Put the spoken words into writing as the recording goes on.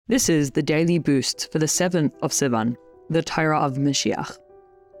This is the daily boost for the 7th of Sivan, the Torah of Moshiach.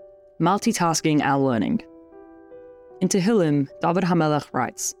 Multitasking Our Learning. In Tehillim, David HaMelech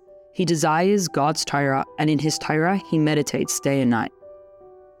writes, he desires God's Torah, and in his Torah he meditates day and night.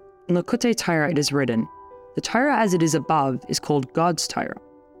 In Likutei Torah it is written, the Torah as it is above is called God's Torah.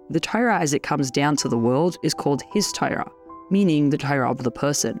 The Torah as it comes down to the world is called his Torah, meaning the Torah of the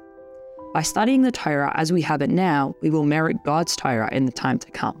person. By studying the Torah as we have it now, we will merit God's Torah in the time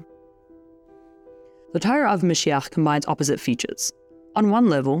to come. The Torah of Moshiach combines opposite features. On one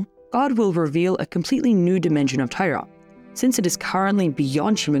level, God will reveal a completely new dimension of Torah. Since it is currently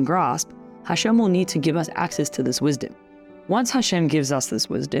beyond human grasp, Hashem will need to give us access to this wisdom. Once Hashem gives us this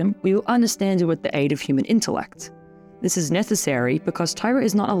wisdom, we will understand it with the aid of human intellect. This is necessary because Torah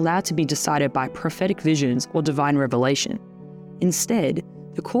is not allowed to be decided by prophetic visions or divine revelation. Instead,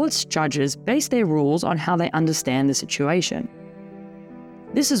 the court's judges base their rules on how they understand the situation.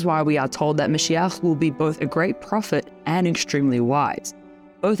 This is why we are told that Moshiach will be both a great prophet and extremely wise.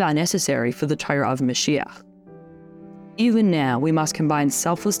 Both are necessary for the Torah of Moshiach. Even now, we must combine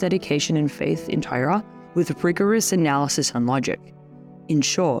selfless dedication and faith in Torah with rigorous analysis and logic. In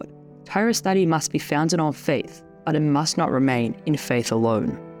short, Torah study must be founded on faith, but it must not remain in faith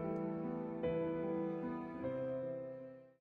alone.